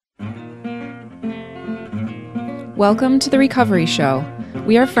Welcome to The Recovery Show.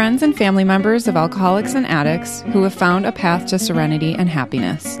 We are friends and family members of alcoholics and addicts who have found a path to serenity and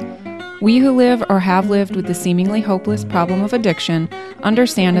happiness. We who live or have lived with the seemingly hopeless problem of addiction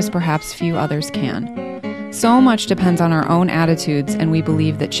understand as perhaps few others can. So much depends on our own attitudes, and we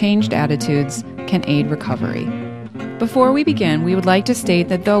believe that changed attitudes can aid recovery. Before we begin, we would like to state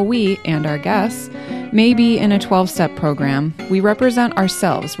that though we and our guests may be in a 12-step program, we represent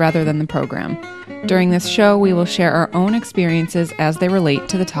ourselves rather than the program. During this show, we will share our own experiences as they relate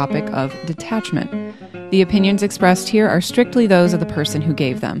to the topic of detachment. The opinions expressed here are strictly those of the person who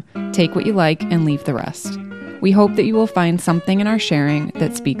gave them. Take what you like and leave the rest. We hope that you will find something in our sharing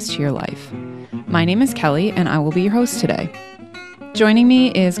that speaks to your life. My name is Kelly, and I will be your host today. Joining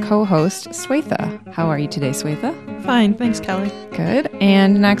me is co-host Swetha. How are you today, Swetha? Fine, thanks, Kelly. Good.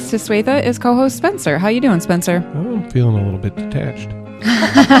 And next to Swetha is co-host Spencer. How you doing, Spencer? Oh, I'm feeling a little bit detached.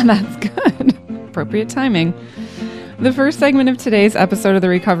 That's good. Appropriate timing. The first segment of today's episode of The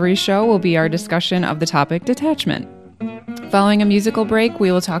Recovery Show will be our discussion of the topic detachment. Following a musical break,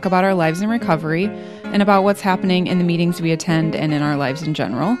 we will talk about our lives in recovery and about what's happening in the meetings we attend and in our lives in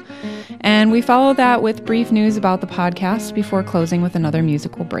general. And we follow that with brief news about the podcast before closing with another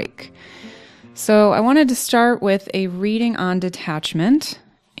musical break. So I wanted to start with a reading on detachment.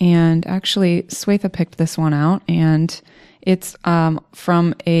 And actually, Swetha picked this one out, and it's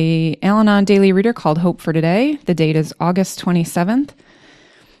from a Al-Anon daily reader called Hope for Today. The date is August 27th.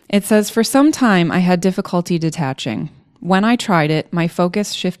 It says, "For some time, I had difficulty detaching. When I tried it, my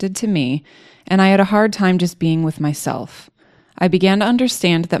focus shifted to me, and I had a hard time just being with myself. I began to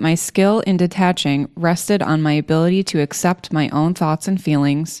understand that my skill in detaching rested on my ability to accept my own thoughts and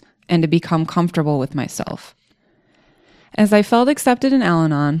feelings and to become comfortable with myself. As I felt accepted in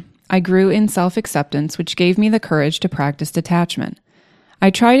Al-Anon, I grew in self-acceptance, which gave me the courage to practice detachment. I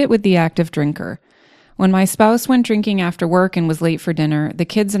tried it with the active drinker. When my spouse went drinking after work and was late for dinner, the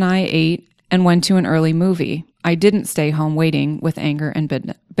kids and I ate and went to an early movie. I didn't stay home waiting with anger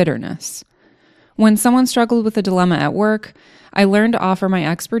and bitterness. When someone struggled with a dilemma at work, I learned to offer my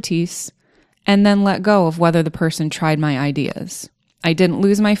expertise and then let go of whether the person tried my ideas. I didn't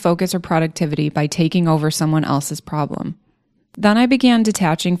lose my focus or productivity by taking over someone else's problem. Then I began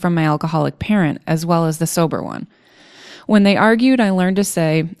detaching from my alcoholic parent as well as the sober one. When they argued, I learned to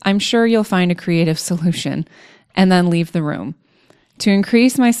say, 'I'm sure you'll find a creative solution,' and then leave the room. To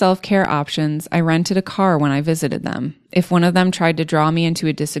increase my self-care options, I rented a car when I visited them. If one of them tried to draw me into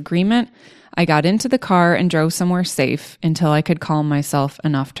a disagreement, I got into the car and drove somewhere safe until I could calm myself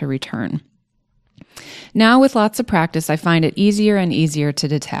enough to return. Now, with lots of practice, I find it easier and easier to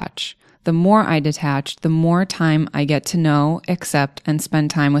detach. The more I detach, the more time I get to know, accept, and spend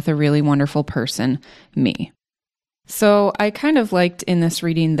time with a really wonderful person, me." So I kind of liked in this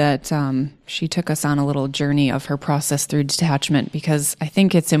reading that she took us on a little journey of her process through detachment, because I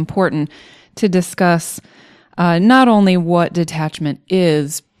think it's important to discuss not only what detachment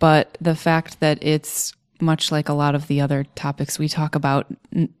is, but the fact that it's much like a lot of the other topics we talk about,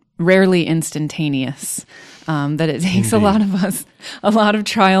 rarely instantaneous, that it takes Indeed. a lot of us, a lot of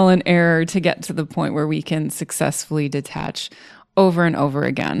trial and error to get to the point where we can successfully detach over and over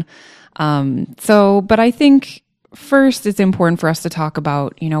again. But I think first it's important for us to talk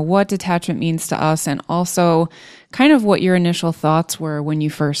about, what detachment means to us, and also kind of what your initial thoughts were when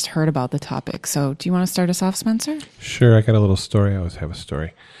you first heard about the topic. So do you want to start us off, Spencer? Sure, I got a little story. I always have a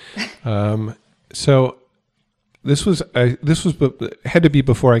story. So this had to be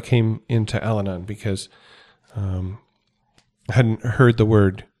before I came into Al-Anon, because I hadn't heard the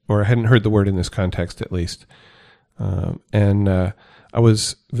word in this context, at least. I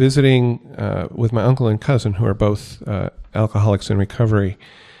was visiting with my uncle and cousin, who are both alcoholics in recovery,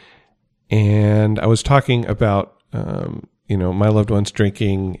 and I was talking about my loved ones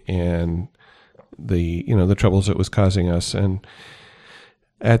drinking and the troubles it was causing us. And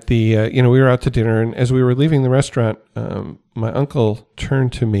at the we were out to dinner, and as we were leaving the restaurant, my uncle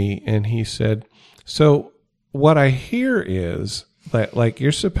turned to me and he said, "So what I hear is that, like,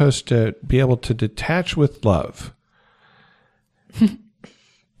 you're supposed to be able to detach with love."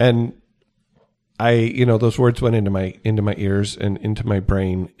 And those words went into my ears and into my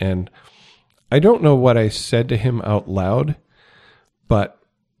brain, and I don't know what I said to him out loud, but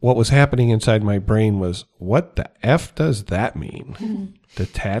what was happening inside my brain was, what the F does that mean?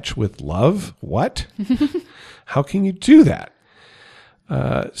 Detach with love? What? How can you do that?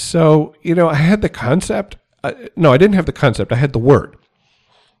 So I had the concept. No, I didn't have the concept. I had the word.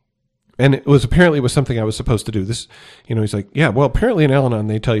 And it was apparently something I was supposed to do. This, he's like, yeah, well, apparently in Al-Anon,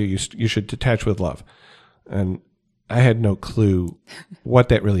 they tell you should detach with love. And I had no clue what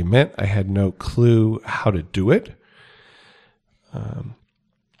that really meant. I had no clue how to do it.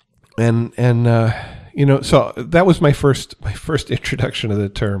 So that was my first introduction of the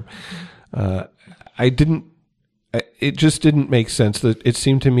term. It just didn't make sense. That it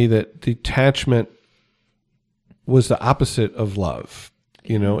seemed to me that detachment was the opposite of love.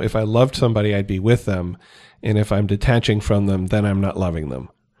 If I loved somebody, I'd be with them. And if I'm detaching from them, then I'm not loving them.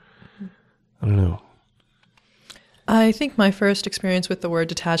 I don't know. I think my first experience with the word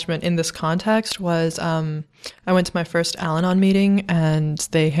detachment in this context was I went to my first Al-Anon meeting, and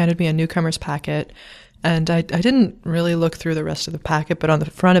they handed me a newcomer's packet. And I didn't really look through the rest of the packet, but on the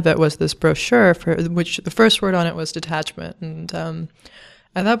front of it was this brochure for which the first word on it was detachment. And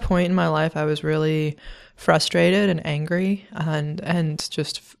at that point in my life, I was really frustrated and angry, and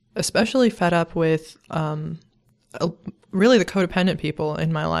just especially fed up with really the codependent people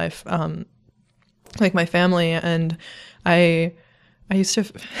in my life, like my family. And I used to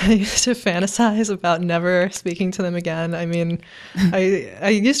fantasize about never speaking to them again. I mean, I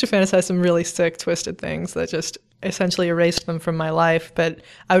used to fantasize some really sick, twisted things that just essentially erased them from my life. But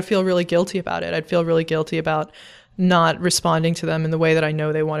I would feel really guilty about it. I'd feel really guilty about not responding to them in the way that I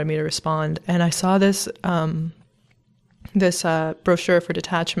know they wanted me to respond. And I saw this brochure for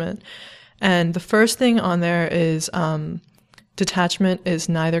detachment, and the first thing on there is detachment is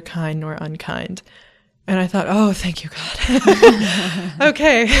neither kind nor unkind. And I thought, oh, thank you, God.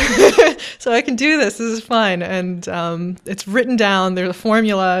 Okay, so I can do this. This is fine. And it's written down. There's a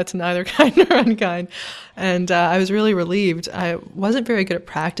formula. It's neither kind nor unkind. And I was really relieved. I wasn't very good at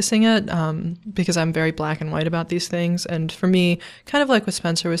practicing it because I'm very black and white about these things. And for me, kind of like what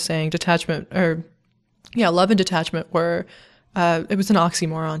Spencer was saying, love and detachment were, it was an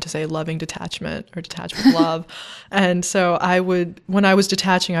oxymoron to say loving detachment or detached with love. And so when I was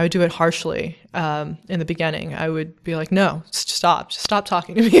detaching, I would do it harshly in the beginning. I would be like, no, stop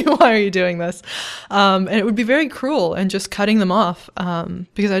talking to me. Why are you doing this? And it would be very cruel and just cutting them off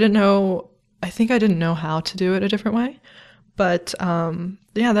because I didn't know how to do it a different way. But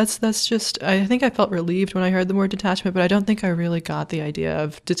that's just, I think I felt relieved when I heard the word detachment, but I don't think I really got the idea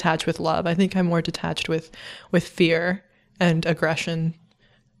of detached with love. I think I'm more detached with fear and aggression.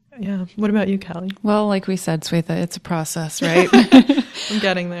 Yeah. What about you, Callie? Well, like we said, Swetha, it's a process, right? I'm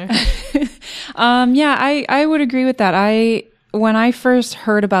getting there. I would agree with that. When I first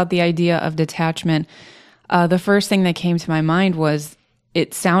heard about the idea of detachment, the first thing that came to my mind was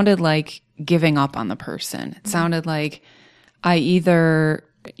it sounded like giving up on the person. It sounded like I either,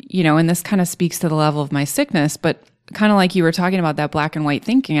 and this kind of speaks to the level of my sickness, but kind of like you were talking about that black and white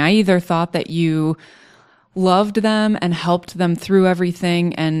thinking, I either thought that you loved them and helped them through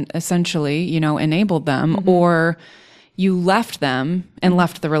everything and essentially, enabled them, or you left them and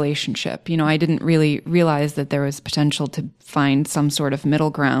left the relationship. I didn't really realize that there was potential to find some sort of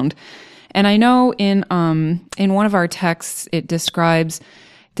middle ground. And I know in one of our texts, it describes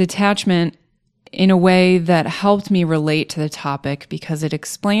detachment in a way that helped me relate to the topic because it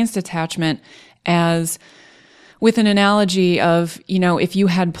explains detachment as with an analogy of, if you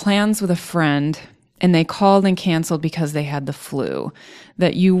had plans with a friend and they called and canceled because they had the flu,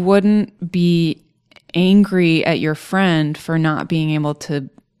 that you wouldn't be angry at your friend for not being able to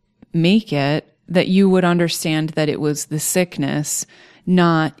make it, that you would understand that it was the sickness,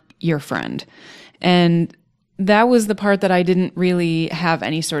 not your friend. And that was the part that I didn't really have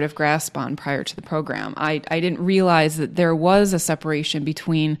any sort of grasp on prior to the program. I didn't realize that there was a separation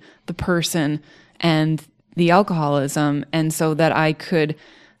between the person and the alcoholism, and so that I could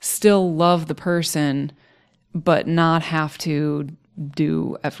still love the person, but not have to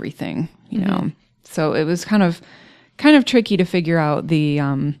do everything, So it was kind of tricky to figure out the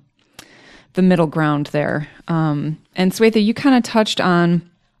middle ground there. And Swetha, you kind of touched on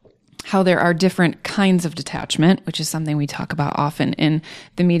how there are different kinds of detachment, which is something we talk about often in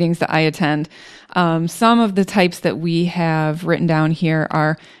the meetings that I attend. Some of the types that we have written down here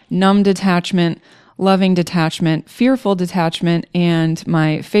are numb detachment, loving detachment, fearful detachment, and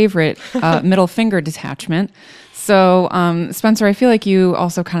my favorite, middle finger detachment. So, Spencer, I feel like you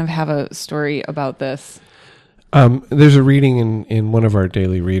also kind of have a story about this. There's a reading in one of our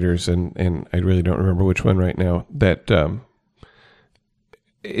daily readers, and I really don't remember which one right now, that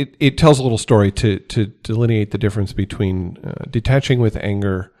it tells a little story to delineate the difference between detaching with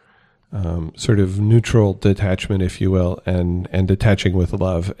anger, sort of neutral detachment, if you will, and detaching with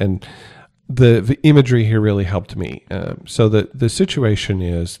love. And the imagery here really helped me. So the situation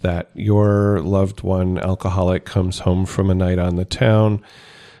is that your loved one, alcoholic, comes home from a night on the town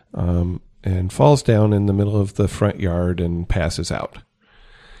and falls down in the middle of the front yard and passes out.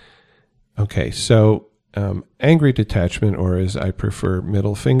 Okay, so angry detachment, or as I prefer,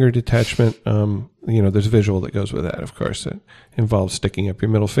 middle finger detachment, there's a visual that goes with that, of course. It involves sticking up your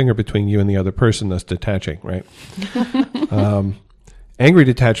middle finger between you and the other person, thus detaching, right? Angry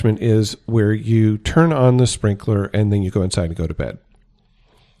detachment is where you turn on the sprinkler and then you go inside and go to bed.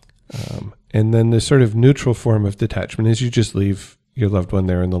 And then the sort of neutral form of detachment is you just leave your loved one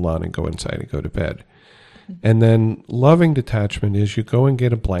there in the lawn and go inside and go to bed. And then loving detachment is you go and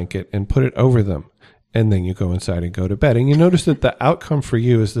get a blanket and put it over them, and then you go inside and go to bed. And you notice that the outcome for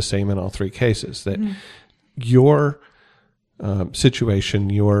you is the same in all three cases, that your situation,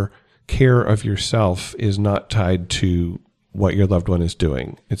 your care of yourself is not tied to what your loved one is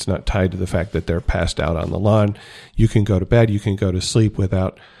doing. It's not tied to the fact that they're passed out on the lawn. You can go to bed, you can go to sleep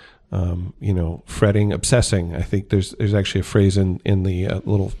without fretting, obsessing. I think there's actually a phrase in the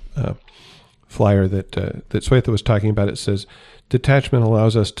little flyer that Swetha was talking about. It says, detachment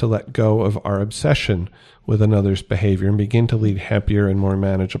allows us to let go of our obsession with another's behavior and begin to lead happier and more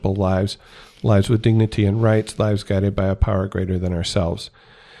manageable lives with dignity and rights, lives guided by a power greater than ourselves.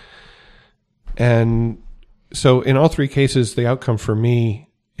 And so in all three cases, the outcome for me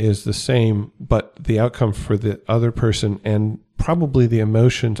is the same, but the outcome for the other person and probably the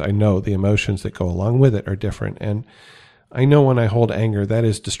emotions that go along with it are different. And I know when I hold anger, that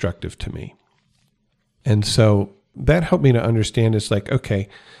is destructive to me. And so that helped me to understand it's like, okay,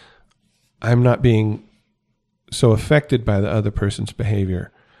 I'm not being so affected by the other person's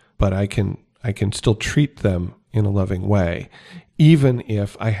behavior, but I can still treat them in a loving way, even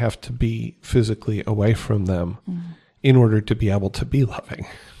if I have to be physically away from them in order to be able to be loving.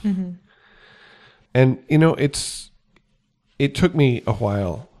 Mm-hmm. And, it took me a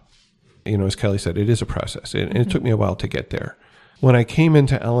while, as Kelly said, it is a process. And it took me a while to get there. When I came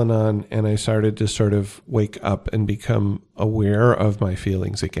into Al-Anon and I started to sort of wake up and become aware of my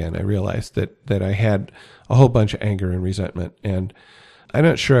feelings again, I realized that I had a whole bunch of anger and resentment. And I'm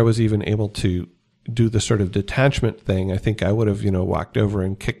not sure I was even able to do the sort of detachment thing. I think I would have, walked over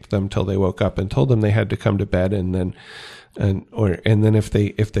and kicked them till they woke up and told them they had to come to bed. And then if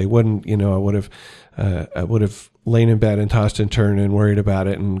they wouldn't, I would have lain in bed and tossed and turned and worried about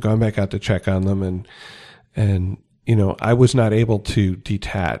it and gone back out to check on them. And I was not able to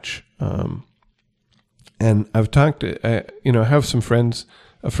detach. And I've talked to, I have some friends,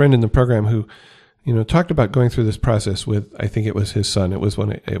 a friend in the program who, talked about going through this process with, I think it was his son. It was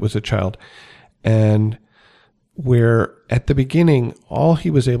when it was a child. And where at the beginning, all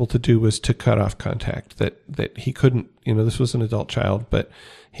he was able to do was to cut off contact, that he couldn't, this was an adult child, but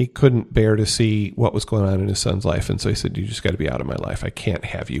he couldn't bear to see what was going on in his son's life. And so he said, you just got to be out of my life. I can't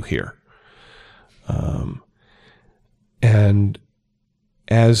have you here. And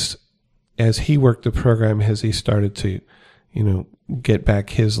as he worked the program, as he started to, get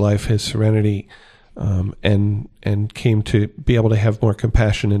back his life, his serenity, and came to be able to have more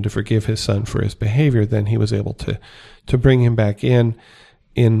compassion and to forgive his son for his behavior, then he was able to bring him back in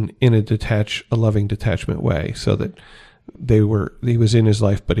a loving detachment way, so that he was in his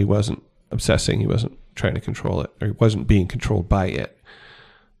life, but he wasn't obsessing, he wasn't trying to control it, or he wasn't being controlled by it.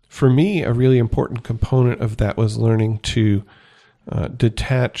 For me, a really important component of that was learning to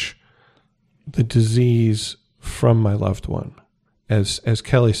detach the disease from my loved one. As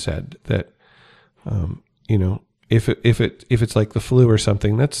Kelly said, that if it's like the flu or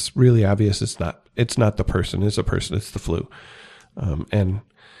something, that's really obvious. It's not the person. It's a person. It's the flu.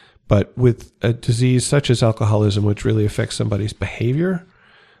 But with a disease such as alcoholism, which really affects somebody's behavior,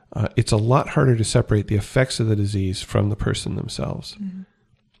 it's a lot harder to separate the effects of the disease from the person themselves. Mm-hmm.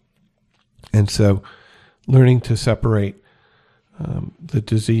 And so learning to separate the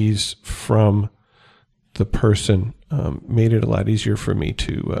disease from the person made it a lot easier for me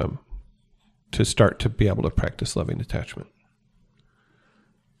to start to be able to practice loving detachment.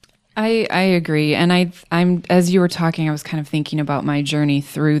 I agree. And I'm as you were talking, I was kind of thinking about my journey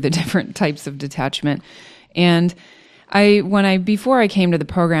through the different types of detachment. And before I came to the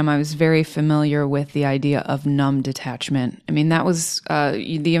program, I was very familiar with the idea of numb detachment. I mean, that was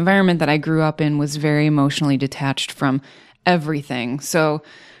the environment that I grew up in was very emotionally detached from everything. So,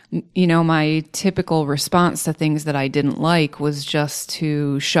 my typical response to things that I didn't like was just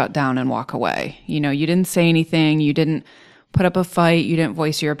to shut down and walk away. You didn't say anything, you didn't put up a fight, you didn't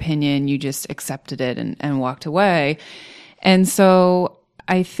voice your opinion, you just accepted it and walked away. And so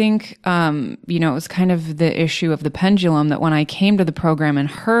I think, it was kind of the issue of the pendulum that when I came to the program and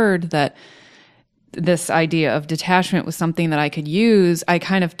heard that this idea of detachment was something that I could use, I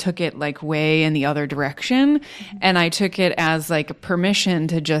kind of took it like way in the other direction. And I took it as like permission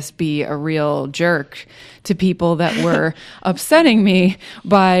to just be a real jerk to people that were upsetting me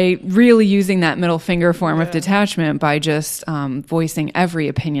by really using that middle finger form of detachment by just voicing every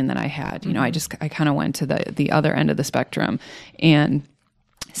opinion that I had. You know, I kind of went to the other end of the spectrum. And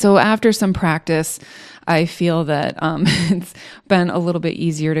so after some practice, I feel that it's been a little bit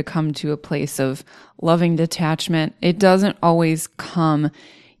easier to come to a place of loving detachment. It doesn't always come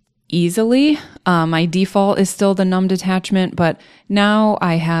easily. My default is still the numb detachment, but now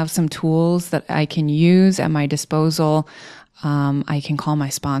I have some tools that I can use at my disposal. I can call my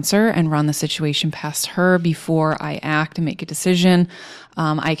sponsor and run the situation past her before I act and make a decision.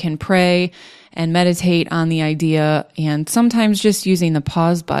 I can pray and meditate on the idea. And sometimes just using the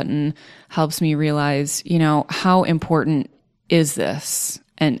pause button helps me realize, you know, how important is this?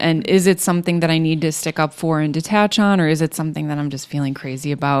 And is it something that I need to stick up for and detach on, or is it something that I'm just feeling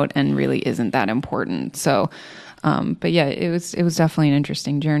crazy about and really isn't that important? So, but yeah, it was definitely an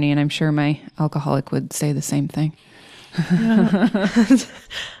interesting journey, and I'm sure my alcoholic would say the same thing. Yeah.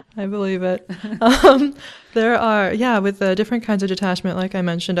 I believe it. There are, with the different kinds of detachment, like I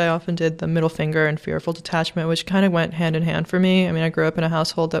mentioned, I often did the middle finger and fearful detachment, which kind of went hand in hand for me. I mean, I grew up in a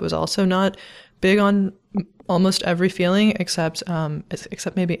household that was also not big on almost every feeling except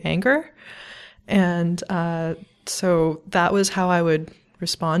maybe anger. And so that was how I would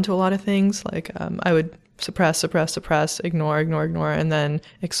respond to a lot of things. Like I would suppress, ignore, and then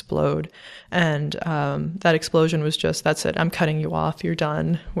explode. And that explosion was just, that's it. I'm cutting you off. You're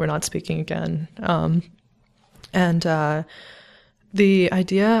done. We're not speaking again. And the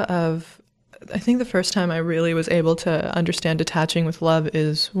idea of, I think the first time I really was able to understand detaching with love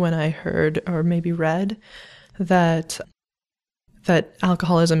is when I heard or maybe read that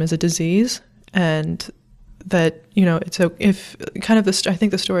alcoholism is a disease, and that, you know, it's if kind of I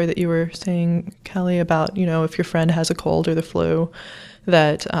think the story that you were saying, Kelly, about, you know, if your friend has a cold or the flu,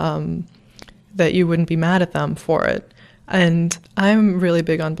 that that you wouldn't be mad at them for it. And I'm really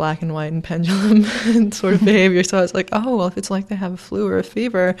big on black and white and pendulum and sort of behavior. So I was like, oh, well, if it's like they have a flu or a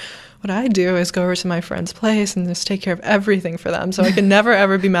fever, what I do is go over to my friend's place and just take care of everything for them. So I can never,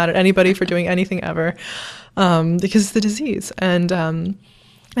 ever be mad at anybody for doing anything ever, because it's the disease. And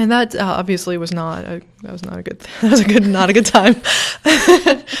that obviously was not a good time.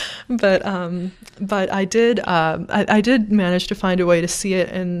 But I did manage to find a way to see it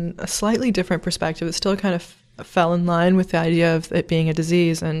in a slightly different perspective. It still kind of fell in line with the idea of it being a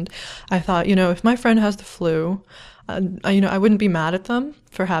disease. And I thought, you know, if my friend has the flu, I wouldn't be mad at them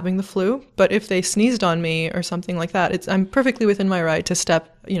for having the flu. But if they sneezed on me or something like that, I'm perfectly within my right to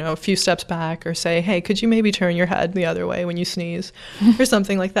step, you know, a few steps back or say, hey, could you maybe turn your head the other way when you sneeze or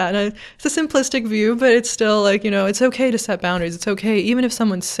something like that. And it's a simplistic view, but it's still like, you know, it's okay to set boundaries. It's okay, even if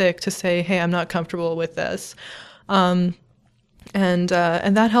someone's sick, to say, hey, I'm not comfortable with this. And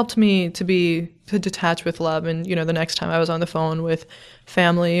that helped me to detach with love. And, you know, the next time I was on the phone with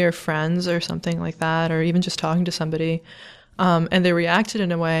family or friends or something like that, or even just talking to somebody, and they reacted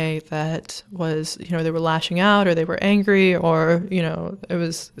in a way that was, you know, they were lashing out or they were angry, or, you know, it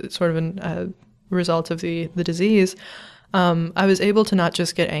was sort of a result of the disease, I was able to not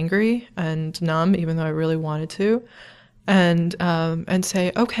just get angry and numb, even though I really wanted to, and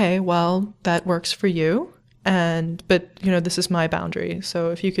say, okay, well, that works for you. But, you know, this is my boundary.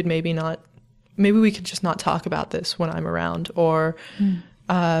 So if you could maybe we could just not talk about this when I'm around, or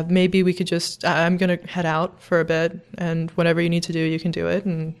maybe we could just, I'm going to head out for a bit, and whatever you need to do, you can do it.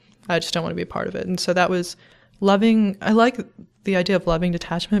 And I just don't want to be a part of it. And so that was loving. I like the idea of loving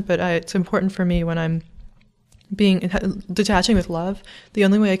detachment, but it's important for me when I'm detaching with love. The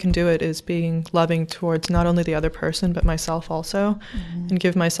only way I can do it is being loving towards not only the other person, but myself also, and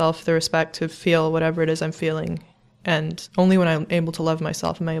give myself the respect to feel whatever it is I'm feeling. And only when I'm able to love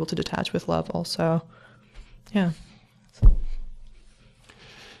myself am I able to detach with love also. Yeah.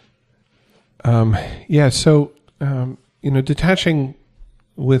 So, you know, detaching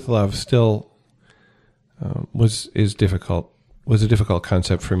with love still was a difficult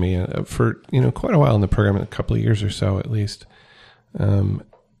concept for me for, you know, quite a while in the program, a couple of years or so at least.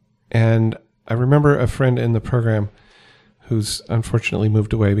 And I remember a friend in the program who's unfortunately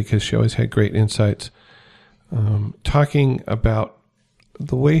moved away because she always had great insights, talking about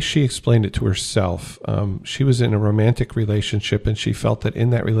the way she explained it to herself. She was in a romantic relationship, and she felt that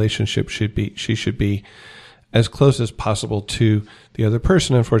in that relationship she should be as close as possible to the other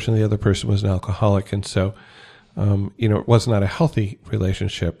person. Unfortunately, the other person was an alcoholic, and so you know, it was not a healthy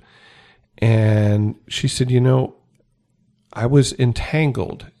relationship. And she said, you know, I was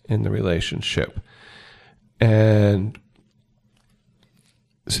entangled in the relationship. And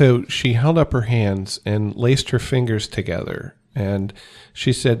so she held up her hands and laced her fingers together. And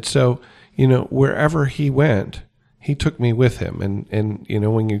she said, so, wherever he went, he took me with him. And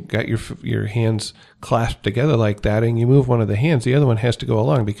when you got your hands clasped together like that and you move one of the hands, the other one has to go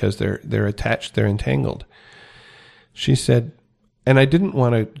along because they're attached, they're entangled. She said, and I didn't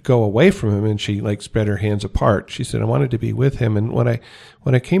want to go away from him, and she spread her hands apart. She said, I wanted to be with him. And what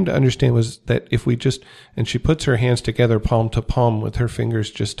I came to understand was that if we just, and she puts her hands together palm to palm with her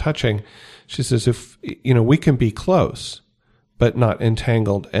fingers just touching, she says, if, we can be close, but not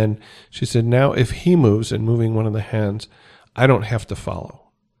entangled. And she said, now if he moves and moving one of the hands, I don't have to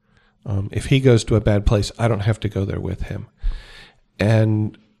follow. If he goes to a bad place, I don't have to go there with him.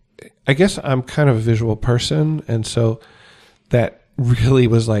 And I guess I'm kind of a visual person. And so that really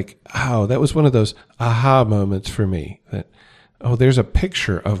was that was one of those aha moments for me that, there's a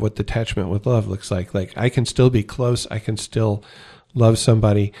picture of what detachment with love looks like. Like I can still be close. I can still love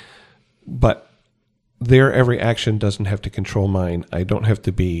somebody, but their every action doesn't have to control mine. I don't have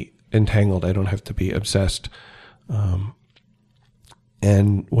to be entangled. I don't have to be obsessed.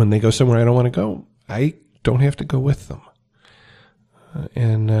 And when they go somewhere I don't want to go, I don't have to go with them.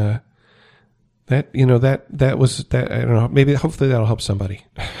 That was that. I don't know. Maybe, hopefully that'll help somebody.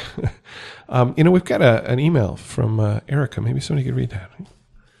 We've got an email from Erica. Maybe somebody could read that.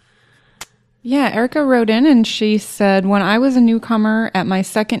 Yeah, Erica wrote in and she said, when I was a newcomer at my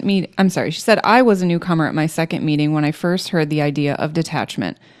second meeting, she said, I was a newcomer at my second meeting when I first heard the idea of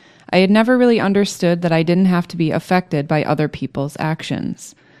detachment. I had never really understood that I didn't have to be affected by other people's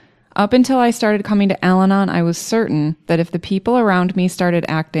actions. Up until I started coming to Al-Anon, I was certain that if the people around me started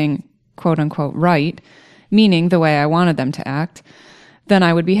acting quote unquote right, meaning the way I wanted them to act, then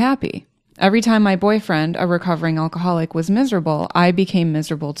I would be happy. Every time my boyfriend, a recovering alcoholic, was miserable, I became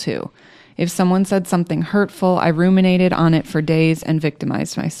miserable too. If someone said something hurtful, I ruminated on it for days and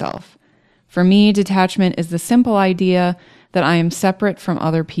victimized myself. For me, detachment is the simple idea that I am separate from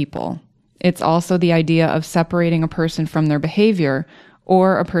other people. It's also the idea of separating a person from their behavior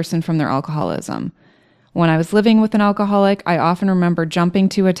or a person from their alcoholism. When I was living with an alcoholic, I often remember jumping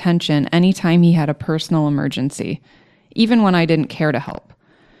to attention anytime he had a personal emergency, even when I didn't care to help.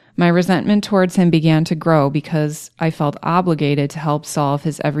 My resentment towards him began to grow because I felt obligated to help solve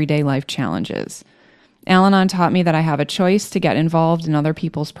his everyday life challenges. Al-Anon taught me that I have a choice to get involved in other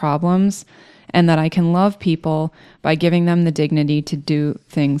people's problems and that I can love people by giving them the dignity to do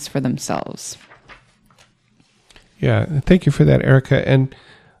things for themselves. Yeah, thank you for that, Erica. And,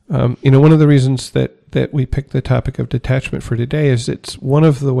 one of the reasons that we picked the topic of detachment for today is it's one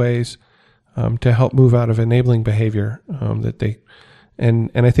of the ways to help move out of enabling behavior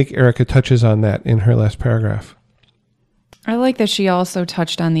and I think Erica touches on that in her last paragraph. I like that she also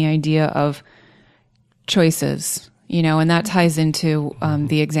touched on the idea of choices, and that ties into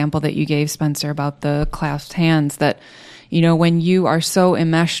the example that you gave, Spencer, about the clasped hands, that, when you are so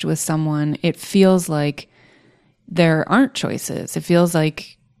enmeshed with someone, it feels like there aren't choices. It feels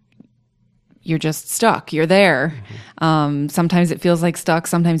like you're just stuck. You're there. Mm-hmm. Sometimes it feels like stuck.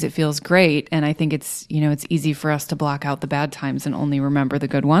 Sometimes it feels great. And I think it's easy for us to block out the bad times and only remember the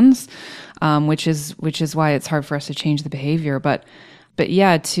good ones, which is why it's hard for us to change the behavior. But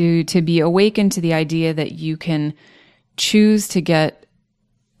yeah, to be awakened to the idea that you can choose to get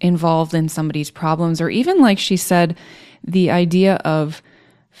involved in somebody's problems, or even, like she said, the idea of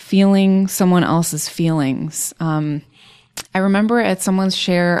feeling someone else's feelings. I remember at someone's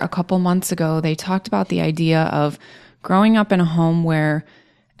share a couple months ago, they talked about the idea of growing up in a home where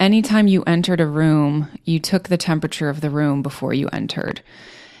anytime you entered a room, you took the temperature of the room before you entered,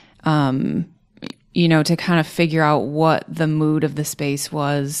 to kind of figure out what the mood of the space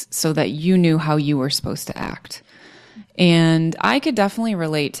was so that you knew how you were supposed to act. And I could definitely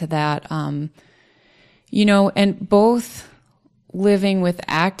relate to that, and both living with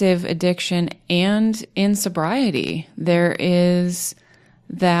active addiction and in sobriety, there is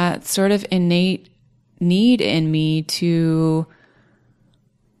that sort of innate need in me to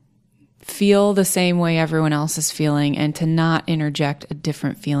feel the same way everyone else is feeling and to not interject a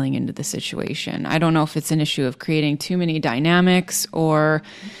different feeling into the situation. I don't know if it's an issue of creating too many dynamics or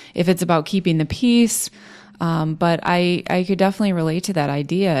if it's about keeping the peace, but I could definitely relate to that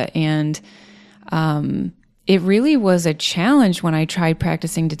idea. And it really was a challenge when I tried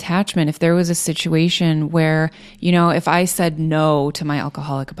practicing detachment. If there was a situation where, if I said no to my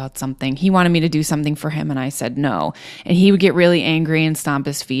alcoholic about something, he wanted me to do something for him and I said no, and he would get really angry and stomp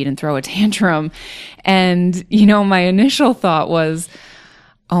his feet and throw a tantrum. And, my initial thought was,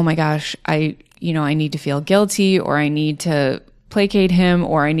 oh my gosh, I need to feel guilty, or I need to placate him,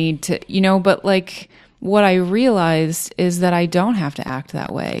 or I need to, but what I realized is that I don't have to act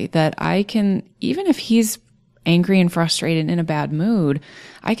that way, that I can, even if he's angry and frustrated in a bad mood,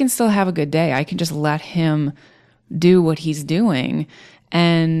 I can still have a good day. I can just let him do what he's doing.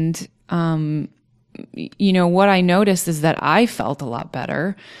 And, what I noticed is that I felt a lot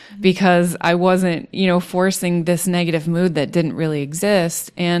better because I wasn't, forcing this negative mood that didn't really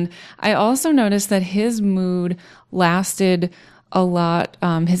exist. And I also noticed that his mood lasted a lot,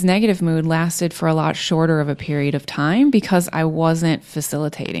 his negative mood lasted for a lot shorter of a period of time because I wasn't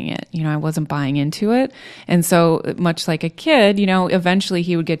facilitating it. I wasn't buying into it. And so much like a kid, eventually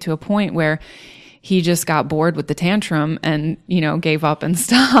he would get to a point where he just got bored with the tantrum and, gave up and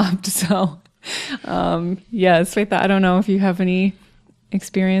stopped. So, yes, Faith, I don't know if you have any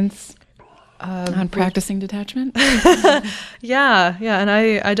experience on practicing detachment. Yeah. And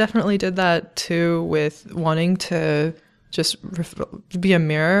I definitely did that too with wanting to just be a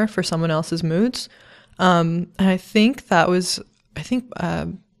mirror for someone else's moods. And I think part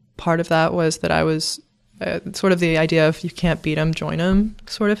of that was that I was sort of the idea of you can't beat them, join them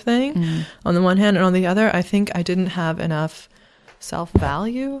sort of thing on the one hand. And on the other, I think I didn't have enough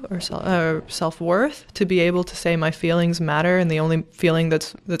self-value or self-worth to be able to say my feelings matter, and the only feeling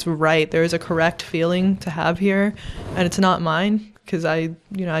that's right, there is a correct feeling to have here, and it's not mine because I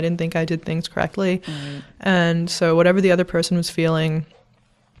didn't think I did things correctly. And so whatever the other person was feeling,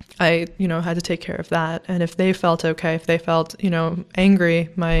 I had to take care of that. And if they felt okay, if they felt angry,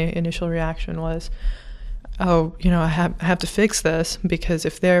 my initial reaction was, oh, I have to fix this, because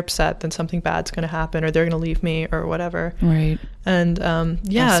if they're upset, then something bad's going to happen, or they're going to leave me, or whatever. Right. And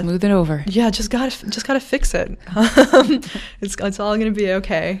smooth it over. Yeah, just gotta fix it. It's all going to be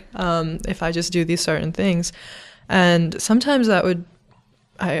okay if I just do these certain things. And sometimes that would,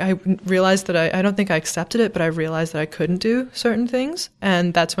 I realized that I don't think I accepted it, but I realized that I couldn't do certain things,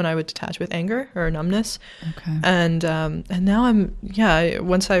 and that's when I would detach with anger or numbness. Okay. And now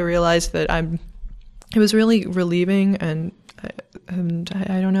once I realized that it was really relieving, and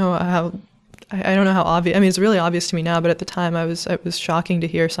I don't know how obvious. I mean, it's really obvious to me now, but at the time, it was shocking to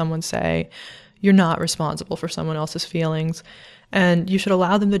hear someone say, "You're not responsible for someone else's feelings, and you should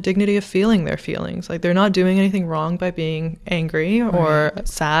allow them the dignity of feeling their feelings. Like, they're not doing anything wrong by being angry or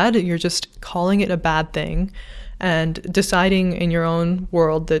sad. You're just calling it a bad thing, and deciding in your own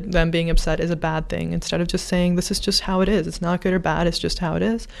world that them being upset is a bad thing, instead of just saying this is just how it is. It's not good or bad. It's just how it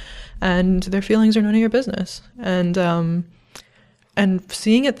is." And their feelings are none of your business. And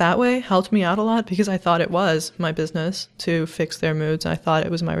seeing it that way helped me out a lot, because I thought it was my business to fix their moods. I thought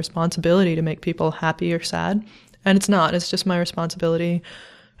it was my responsibility to make people happy or sad. And it's not. It's just my responsibility,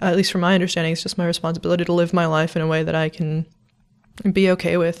 at least from my understanding, it's just my responsibility to live my life in a way that I can be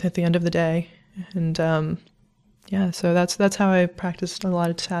okay with at the end of the day. And so that's how I practiced a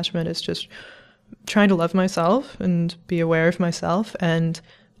lot of detachment, is just trying to love myself and be aware of myself and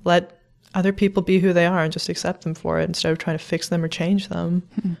let other people be who they are and just accept them for it, instead of trying to fix them or change them.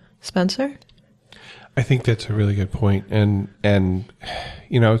 Spencer? I think that's a really good point. And I'm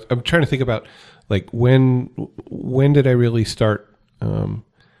trying to think about, like, when did I really start,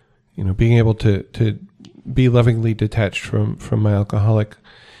 being able to be lovingly detached from my alcoholic.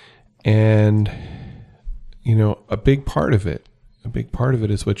 And, a big part of it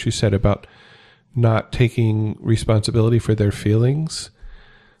is what you said about not taking responsibility for their feelings.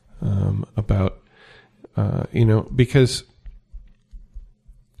 Because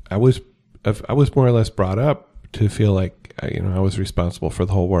I was more or less brought up to feel like, I was responsible for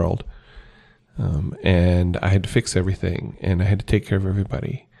the whole world. And I had to fix everything, and I had to take care of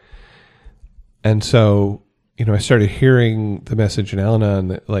everybody. And so, I started hearing the message in Al-Anon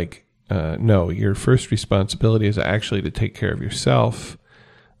that, like, no, your first responsibility is actually to take care of yourself,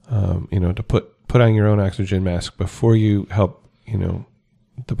 to put on your own oxygen mask before you help,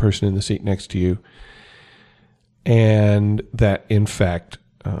 the person in the seat next to you. And that, in fact,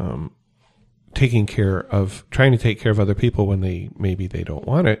 trying to take care of other people when maybe they don't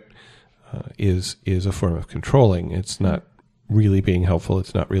want it, is a form of controlling. It's not really being helpful.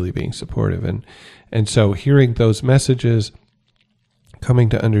 It's not really being supportive. And so hearing those messages, coming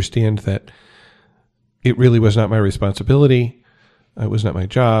to understand that it really was not my responsibility, it was not my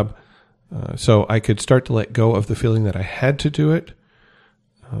job, so I could start to let go of the feeling that I had to do it.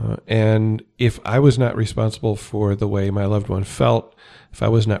 And if I was not responsible for the way my loved one felt, if I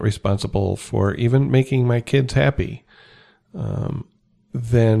was not responsible for even making my kids happy,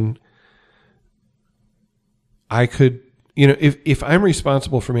 then I could, if I'm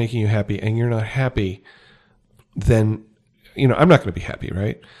responsible for making you happy and you're not happy, then, I'm not going to be happy,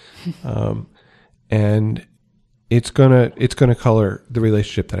 right? And it's gonna color the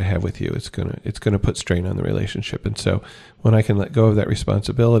relationship that I have with you. It's gonna put strain on the relationship. And so when I can let go of that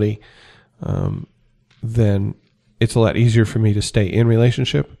responsibility, then it's a lot easier for me to stay in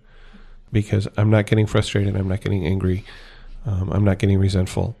relationship because I'm not getting frustrated. I'm not getting angry. I'm not getting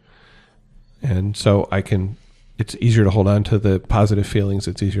resentful. And so it's easier to hold on to the positive feelings.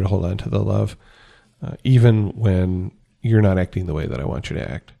 It's easier to hold on to the love, even when you're not acting the way that I want you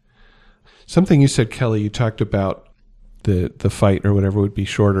to act. Something you said, Kelly, you talked about the fight or whatever would be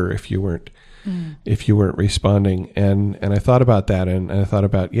shorter if you weren't responding. And I thought about that, and I thought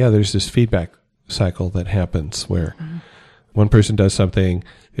about, there's this feedback cycle that happens where one person does something,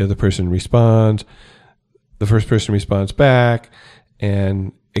 the other person responds, the first person responds back,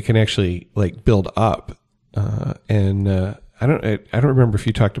 and it can actually like build up. I don't remember if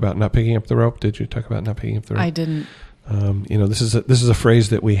you talked about not picking up the rope. Did you talk about not picking up the rope? I didn't. This is a phrase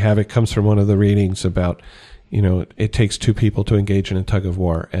that we have. It comes from one of the readings about, it takes two people to engage in a tug of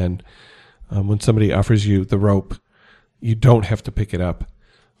war. And when somebody offers you the rope, you don't have to pick it up.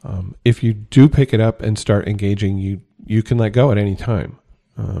 If you do pick it up and start engaging, you can let go at any time.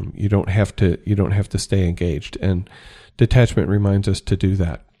 You don't have to stay engaged. And detachment reminds us to do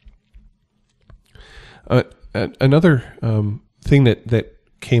that. Another thing that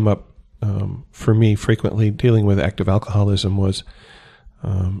came up for me frequently dealing with active alcoholism was,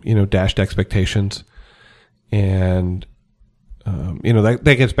 dashed expectations. And,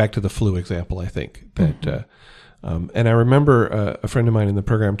 that gets back to the flu example, I think. That, and I remember a friend of mine in the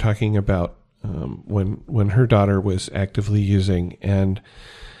program talking about when her daughter was actively using and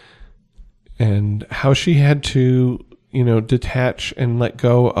how she had to, detach and let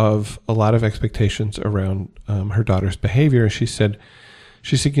go of a lot of expectations around her daughter's behavior. She said,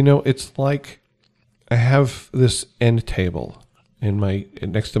 it's like I have this end table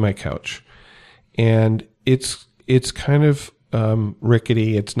next to my couch, and it's kind of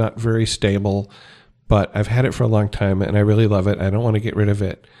rickety. It's not very stable, but I've had it for a long time and I really love it. I don't want to get rid of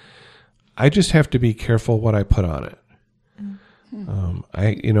it. I just have to be careful what I put on it.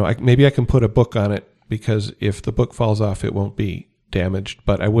 Maybe I can put a book on it because if the book falls off, it won't be damaged,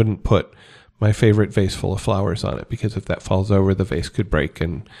 but I wouldn't put my favorite vase full of flowers on it because if that falls over, the vase could break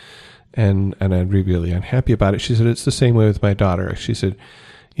and I'd be really unhappy about it. She said, it's the same way with my daughter. She said,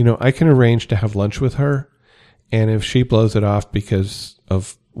 I can arrange to have lunch with her, and if she blows it off because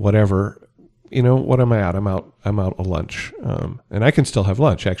of whatever, what am I out? I'm out at lunch. And I can still have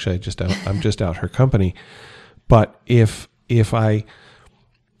lunch. Actually, I'm just out her company. But if I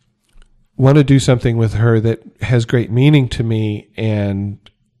want to do something with her that has great meaning to me and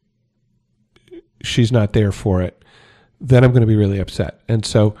she's not there for it, then I'm going to be really upset. And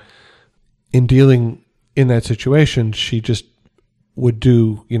so in dealing in that situation, she just would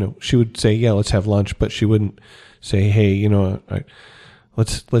do, she would say, yeah, let's have lunch, but she wouldn't say, hey,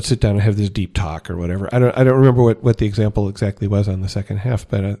 let's sit down and have this deep talk or whatever. I don't remember what the example exactly was on the second half,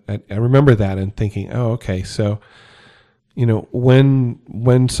 but I remember that and thinking, oh, okay. So,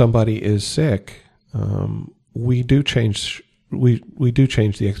 when somebody is sick, we do change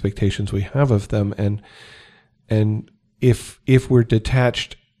the expectations we have of them. And if we're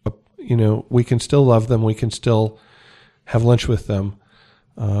detached, we can still love them. We can still have lunch with them.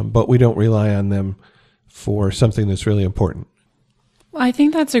 But we don't rely on them for something that's really important. Well, I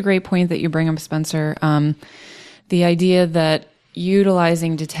think that's a great point that you bring up, Spencer. The idea that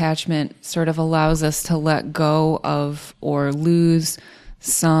utilizing detachment sort of allows us to let go of or lose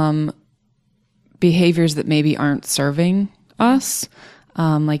some behaviors that maybe aren't serving us.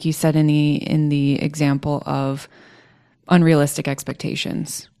 Like you said in the example of unrealistic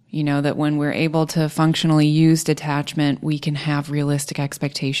expectations. That when we're able to functionally use detachment, we can have realistic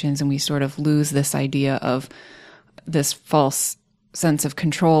expectations and we sort of lose this idea of this false sense of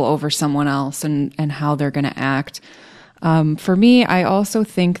control over someone else and how they're going to act. For me, I also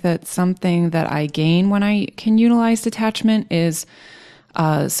think that something that I gain when I can utilize detachment is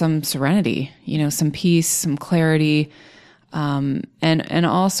some serenity, some peace, some clarity, and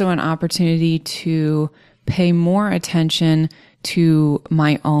also an opportunity to pay more attention to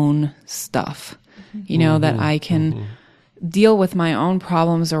my own stuff, that I can deal with my own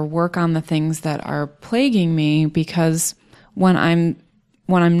problems or work on the things that are plaguing me, because when I'm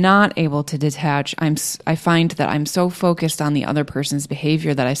not able to detach, I find that I'm so focused on the other person's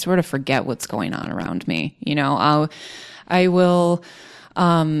behavior that I sort of forget what's going on around me. I will,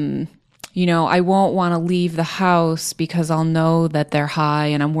 I won't want to leave the house because I'll know that they're high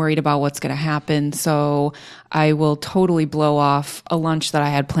and I'm worried about what's going to happen. So I will totally blow off a lunch that I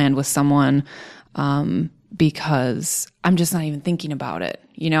had planned with someone, because I'm just not even thinking about it.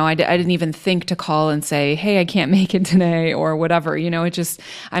 You know, I didn't even think to call and say, hey, I can't make it today or whatever. You know,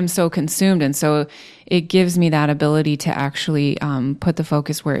 I'm so consumed. And so it gives me that ability to actually put the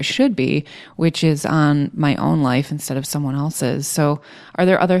focus where it should be, which is on my own life instead of someone else's. So are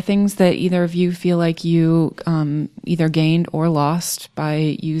there other things that either of you feel like you either gained or lost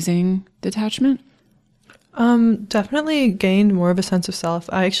by using detachment? Definitely gained more of a sense of self.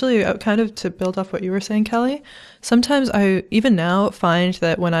 I actually, kind of to build off what you were saying, Kelly, sometimes I, even now, find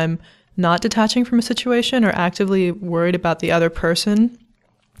that when I'm not detaching from a situation or actively worried about the other person,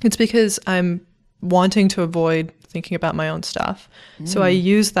 it's because I'm wanting to avoid thinking about my own stuff. So I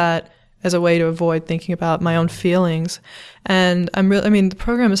use that as a way to avoid thinking about my own feelings. And the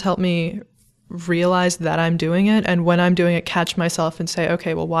program has helped me realize that I'm doing it, and when I'm doing it, catch myself and say,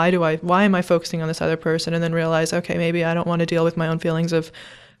 okay, well, why am I focusing on this other person? And then realize, okay, maybe I don't want to deal with my own feelings of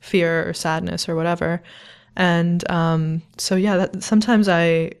fear or sadness or whatever. And sometimes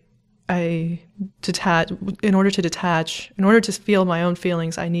I detach. In order to feel my own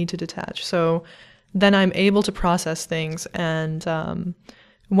feelings, I need to detach. So then I'm able to process things, and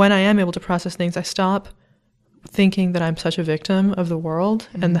when I am able to process things, I stop thinking that I'm such a victim of the world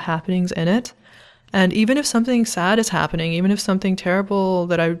and the happenings in it. And even if something sad is happening, even if something terrible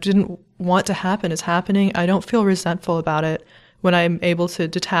that I didn't want to happen is happening, I don't feel resentful about it when I'm able to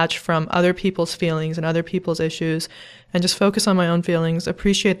detach from other people's feelings and other people's issues and just focus on my own feelings,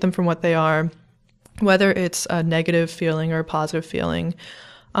 appreciate them from what they are, whether it's a negative feeling or a positive feeling,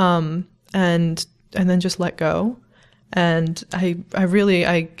 and then just let go. And I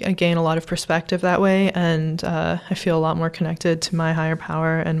gain a lot of perspective that way, and I feel a lot more connected to my higher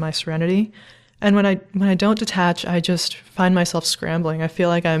power and my serenity. And when I don't detach, I just find myself scrambling. I feel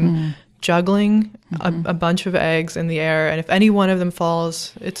like I'm juggling a bunch of eggs in the air, and if any one of them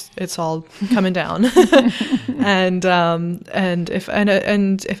falls, it's all coming down. and if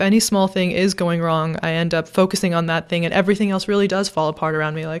any small thing is going wrong, I end up focusing on that thing, and everything else really does fall apart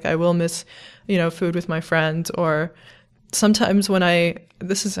around me. Like I will miss, food with my friends, or sometimes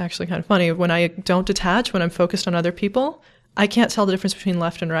this is actually kind of funny, when I don't detach, when I'm focused on other people, I can't tell the difference between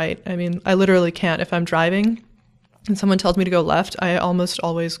left and right. I mean, I literally can't. If I'm driving and someone tells me to go left, I almost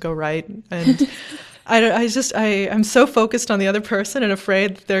always go right. And I'm so focused on the other person and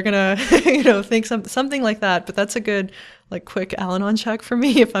afraid that they're going to, think something like that. But that's a good, quick Al-Anon check for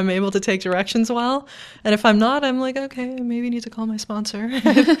me if I'm able to take directions well. And if I'm not, I'm like, okay, maybe I need to call my sponsor,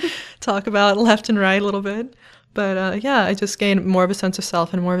 talk about left and right a little bit. But I just gained more of a sense of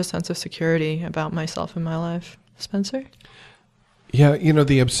self and more of a sense of security about myself and my life. Spencer? Yeah,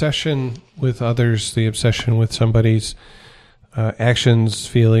 the obsession with others, the obsession with somebody's actions,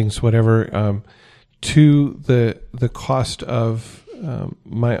 feelings, whatever, to the cost of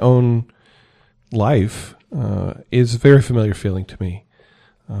my own life is a very familiar feeling to me.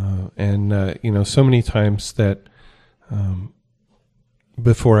 And so many times that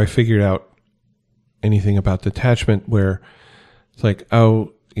before I figured out anything about detachment, where it's like,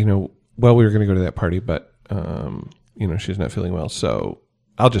 oh, we were going to go to that party, but she's not feeling well, so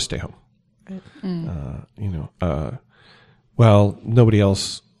I'll just stay home. Right. Well, nobody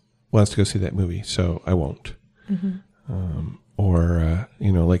else wants to go see that movie, so I won't.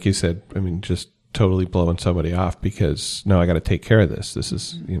 Like you said, just totally blowing somebody off because no, I got to take care of this. This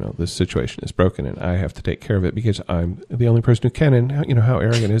is, this situation is broken and I have to take care of it because I'm the only person who can. And how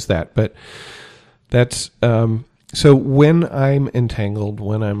arrogant is that? But that's, so when I'm entangled,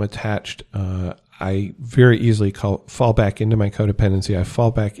 when I'm attached, I very easily fall back into my codependency. I fall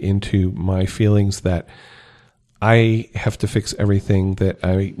back into my feelings that I have to fix everything, that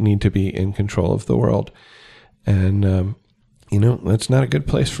I need to be in control of the world. And, that's not a good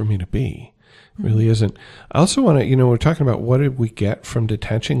place for me to be. It really isn't. I also want to, we're talking about what did we get from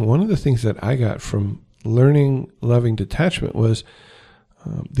detaching. One of the things that I got from learning loving detachment was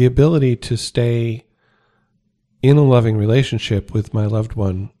the ability to stay in a loving relationship with my loved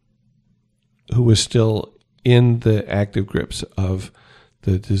one who was still in the active grips of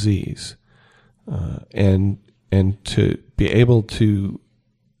the disease, and to be able to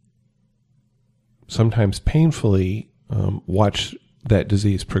sometimes painfully watch that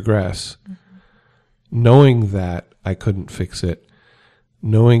disease progress, knowing that I couldn't fix it,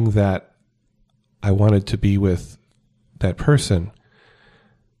 knowing that I wanted to be with that person,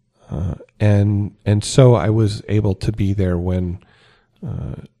 and so I was able to be there when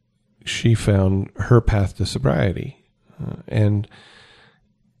she found her path to sobriety. And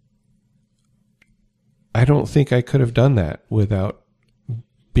I don't think I could have done that without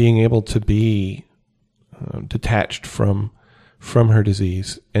being able to be detached from from her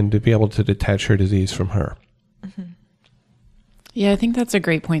disease and to be able to detach her disease from her. Yeah, I think that's a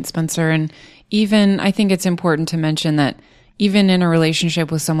great point, Spencer. And even I think it's important to mention that even in a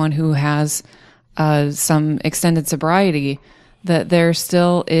relationship with someone who has some extended sobriety, that there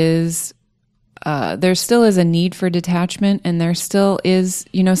still is a need for detachment, and there still is,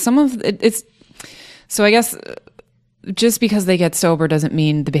 some of it's. So I guess just because they get sober doesn't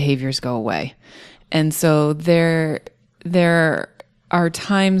mean the behaviors go away, and so there are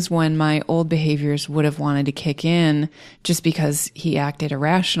times when my old behaviors would have wanted to kick in just because he acted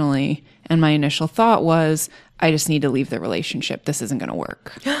irrationally. And my initial thought was, I just need to leave the relationship. This isn't going to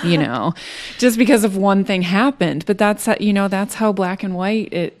work, just because of one thing happened. But that's how black and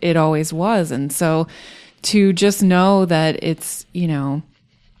white it always was. And so to just know that it's,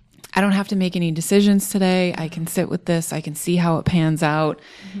 I don't have to make any decisions today. I can sit with this. I can see how it pans out,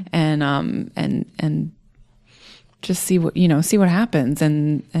 and just see what happens.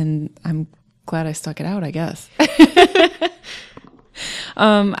 And I'm glad I stuck it out, I guess.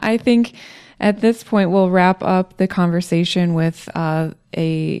 I think at this point we'll wrap up the conversation with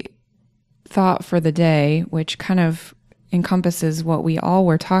a thought for the day, which kind of encompasses what we all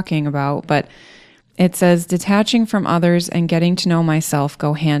were talking about. But it says, detaching from others and getting to know myself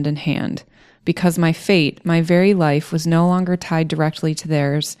go hand in hand. Because my fate, my very life, was no longer tied directly to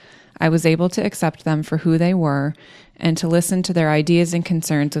theirs, I was able to accept them for who they were and to listen to their ideas and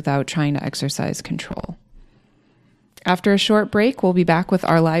concerns without trying to exercise control. After a short break, we'll be back with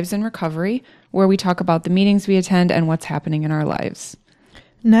Our Lives in Recovery, where we talk about the meetings we attend and what's happening in our lives.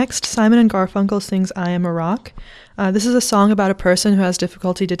 Next, Simon and Garfunkel sings I Am a Rock. This is a song about a person who has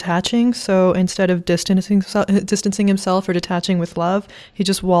difficulty detaching, so instead of distancing himself or detaching with love, he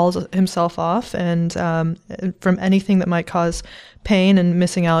just walls himself off and from anything that might cause pain and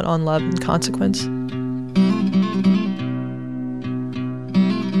missing out on love and consequence.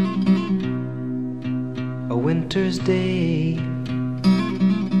 A winter's day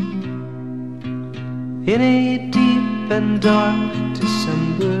in a deep and dark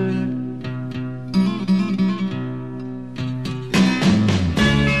December,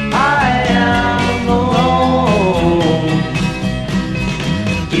 I am alone,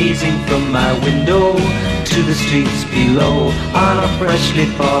 gazing from my window to the streets below on a freshly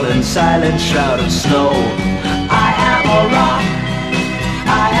fallen silent shroud of snow. I am a rock,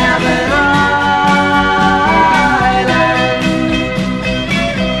 I am an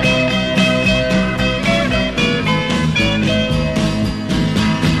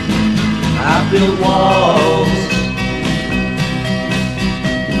build walls,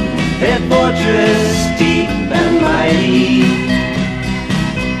 a fortress deep and mighty,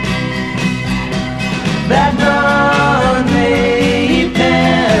 that none may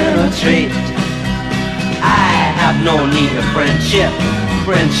penetrate. I have no need of friendship.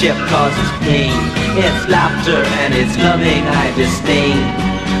 Friendship causes pain. It's laughter and it's loving I disdain.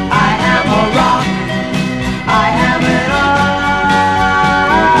 I am a rock, I am an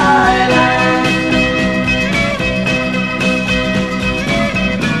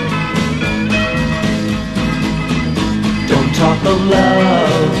talk of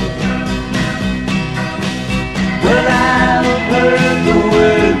love. Well, I've heard the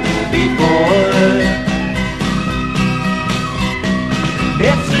word before.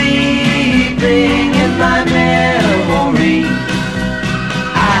 It's sleeping in my memory.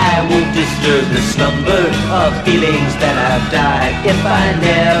 I won't disturb the slumber of feelings that have died. If I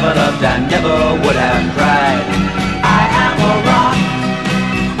never loved, I never would have cried. I am a rock,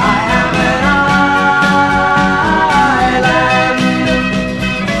 I am an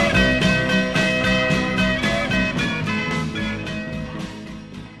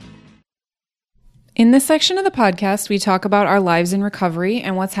In this section of the podcast, we talk about our lives in recovery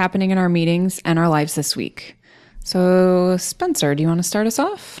and what's happening in our meetings and our lives this week. So, Spencer, do you want to start us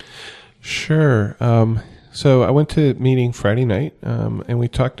off? Sure. So I went to a meeting Friday night, and we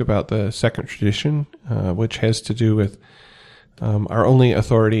talked about the second tradition, which has to do with our only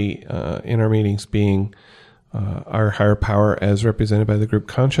authority in our meetings being our higher power as represented by the group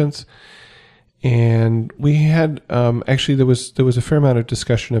conscience. And we had, actually there was a fair amount of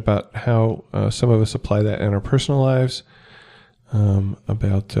discussion about how some of us apply that in our personal lives,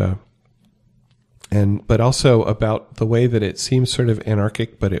 but also about the way that it seems sort of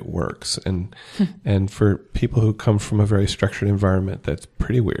anarchic, but it works. And for people who come from a very structured environment, that's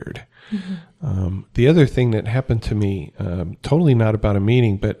pretty weird. Mm-hmm. The other thing that happened to me, totally not about a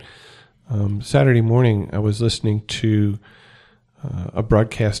meeting, but Saturday morning I was listening to a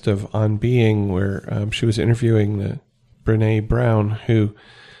broadcast of On Being where she was interviewing the Brene Brown, who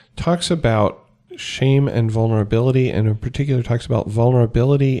talks about shame and vulnerability, and in particular talks about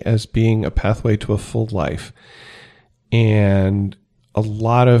vulnerability as being a pathway to a full life. And a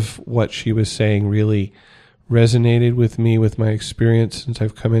lot of what she was saying really resonated with me, with my experience since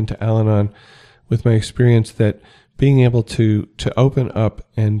I've come into Al-Anon, with my experience that being able to open up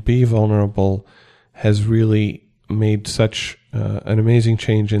and be vulnerable has really made such an amazing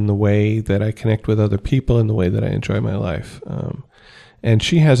change in the way that I connect with other people, in the way that I enjoy my life. And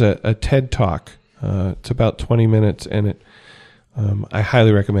she has a TED Talk. It's about 20 minutes, and I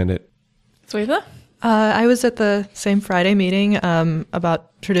highly recommend it. Swetha? I was at the same Friday meeting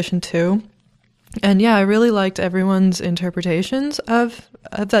about Tradition 2. And yeah, I really liked everyone's interpretations of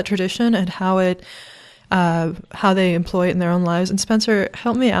that tradition and how they employ it in their own lives. And Spencer,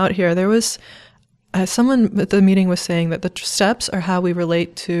 help me out here. There was someone at the meeting was saying that the steps are how we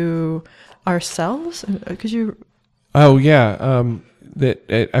relate to ourselves. Could you? Oh yeah,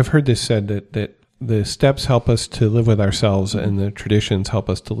 I've heard this said that the steps help us to live with ourselves, and the traditions help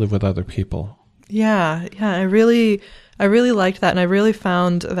us to live with other people. Yeah. I really liked that, and I really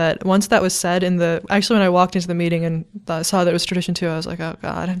found that once that was said actually when I walked into the meeting and saw that it was Tradition 2, I was like, oh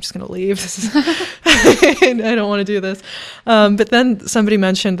God, I'm just going to leave. I don't want to do this. But then somebody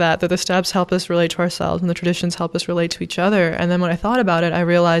mentioned that the steps help us relate to ourselves and the traditions help us relate to each other. And then when I thought about it, I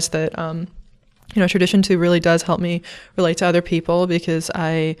realized that, Tradition 2 really does help me relate to other people, because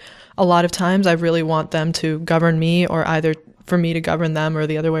a lot of times I really want them to govern me, or either for me to govern them, or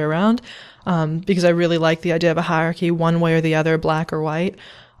the other way around. Because I really like the idea of a hierarchy, one way or the other, black or white,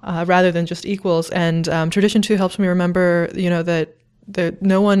 rather than just equals. And Tradition 2 helps me remember, that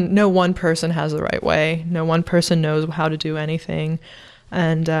no one person has the right way. No one person knows how to do anything.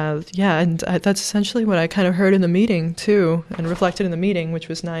 And that's essentially what I kind of heard in the meeting too, and reflected in the meeting, which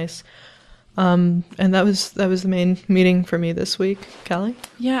was nice. And that was the main meeting for me this week. Callie?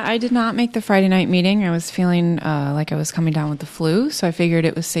 Yeah, I did not make the Friday night meeting. I was feeling like I was coming down with the flu, so I figured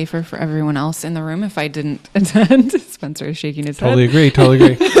it was safer for everyone else in the room if I didn't attend. Spencer is shaking his head. Totally agree.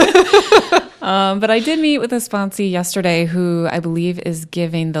 But I did meet with a sponsee yesterday who I believe is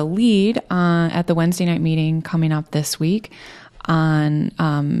giving the lead at the Wednesday night meeting coming up this week on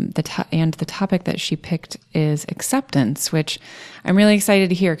the topic that she picked is acceptance, which I'm really excited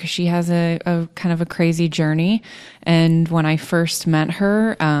to hear because she has a kind of a crazy journey. And when I first met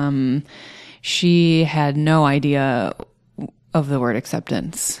her, she had no idea of the word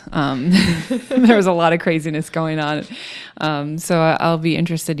acceptance. There was a lot of craziness going on. So I'll be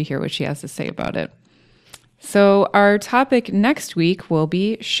interested to hear what she has to say about it. So our topic next week will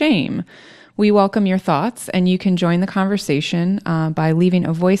be shame. We welcome your thoughts, and you can join the conversation by leaving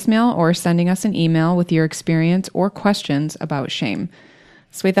a voicemail or sending us an email with your experience or questions about shame.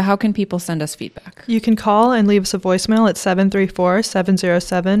 Swetha, how can people send us feedback? You can call and leave us a voicemail at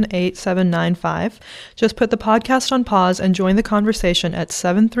 734-707-8795. Just put the podcast on pause and join the conversation at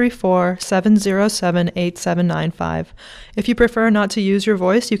 734-707-8795. If you prefer not to use your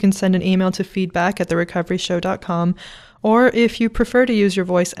voice, you can send an email to feedback@therecoveryshow.com. Or if you prefer to use your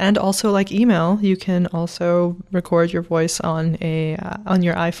voice and also like email, you can also record your voice on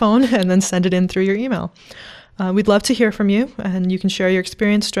your iPhone and then send it in through your email. We'd love to hear from you, and you can share your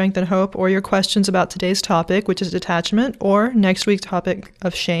experience, strength, and hope, or your questions about today's topic, which is detachment, or next week's topic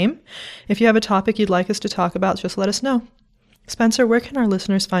of shame. If you have a topic you'd like us to talk about, just let us know. Spencer, where can our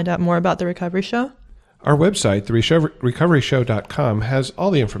listeners find out more about The Recovery Show? Our website, therecoveryshow.com, has all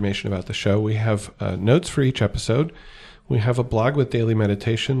the information about the show. We have notes for each episode. We have a blog with daily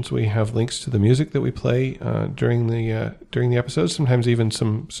meditations. We have links to the music that we play during the episodes. Sometimes even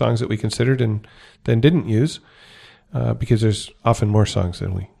some songs that we considered and then didn't use, because there's often more songs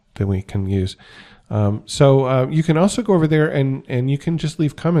than we can use. So you can also go over there and you can just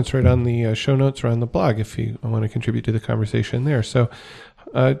leave comments right on the show notes or on the blog if you want to contribute to the conversation there. So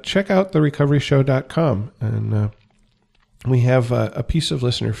check out therecoveryshow.com, and we have a piece of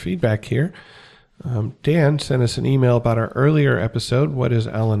listener feedback here. Dan sent us an email about our earlier episode, What is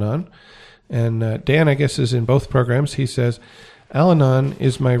Al-Anon? And Dan, I guess, is in both programs. He says, Al-Anon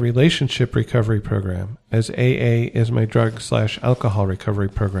is my relationship recovery program, as AA is my drug/alcohol recovery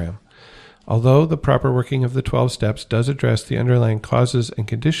program. Although the proper working of the 12 steps does address the underlying causes and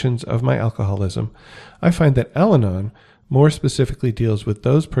conditions of my alcoholism, I find that Al-Anon more specifically deals with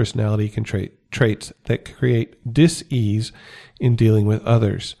those personality traits that create dis-ease in dealing with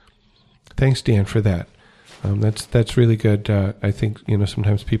others. Thanks, Dan, for that. That's really good. I think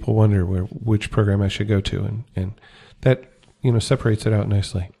sometimes people wonder which program I should go to, and that separates it out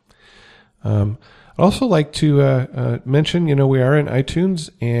nicely. I'd also like to mention we are in iTunes,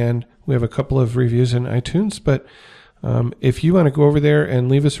 and we have a couple of reviews in iTunes, but If you want to go over there and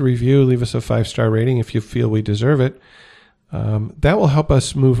leave us a review, leave us a 5-star rating if you feel we deserve it, that will help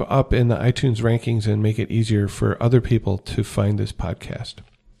us move up in the iTunes rankings and make it easier for other people to find this podcast.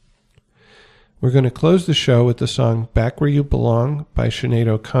 We're going to close the show with the song Back Where You Belong by Sinead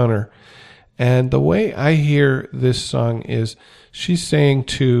O'Connor. And the way I hear this song is she's saying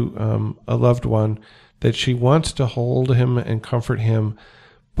to a loved one that she wants to hold him and comfort him,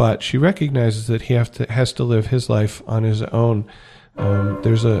 but she recognizes that he has to live his life on his own.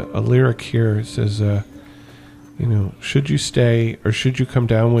 There's a lyric here. It says, should you stay or should you come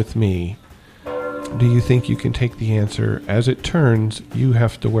down with me? Do you think you can take the answer? As it turns, you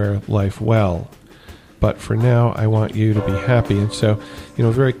have to wear life well. But for now, I want you to be happy. And so,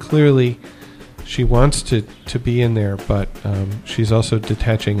 very clearly, she wants to be in there, but she's also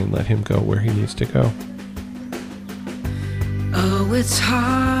detaching and let him go where he needs to go. Oh, it's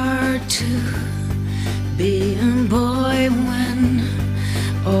hard to be a boy when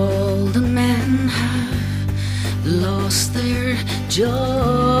all the men have lost their joy.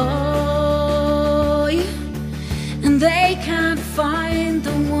 And they can't find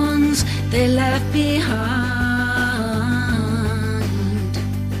the ones they left behind.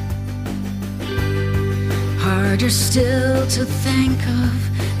 Harder still to think of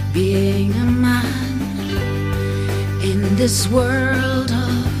being a man in this world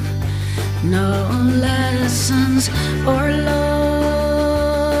of no lessons or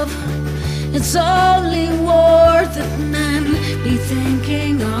love. It's only war that men be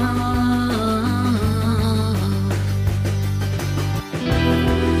thinking of.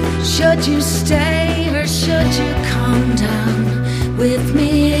 Should you stay or should you come down with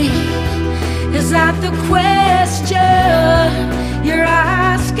me? Is that the question you're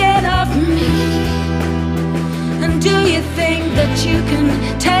asking of me? And do you think that you can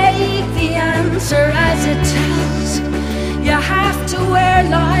take the answer as it tells? You have to wear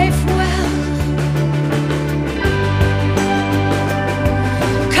life well.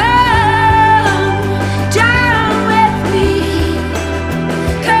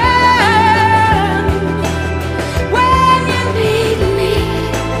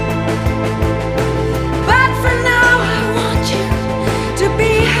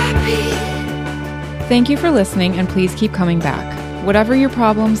 Thank you for listening, and please keep coming back. Whatever your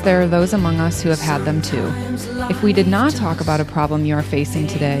problems, there are those among us who have had them too. If we did not talk about a problem you are facing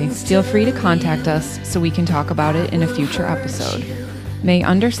today, feel free to contact us so we can talk about it in a future episode. May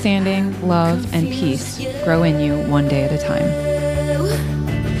understanding, love, and peace grow in you one day at a time.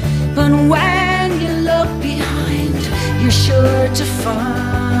 But when you look behind, you're sure to find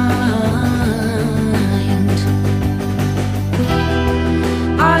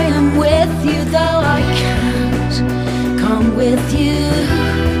I am with you, though I can't come with you.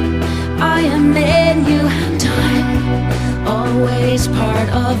 I am in you and I'm always part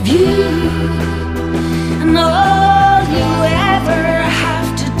of you. And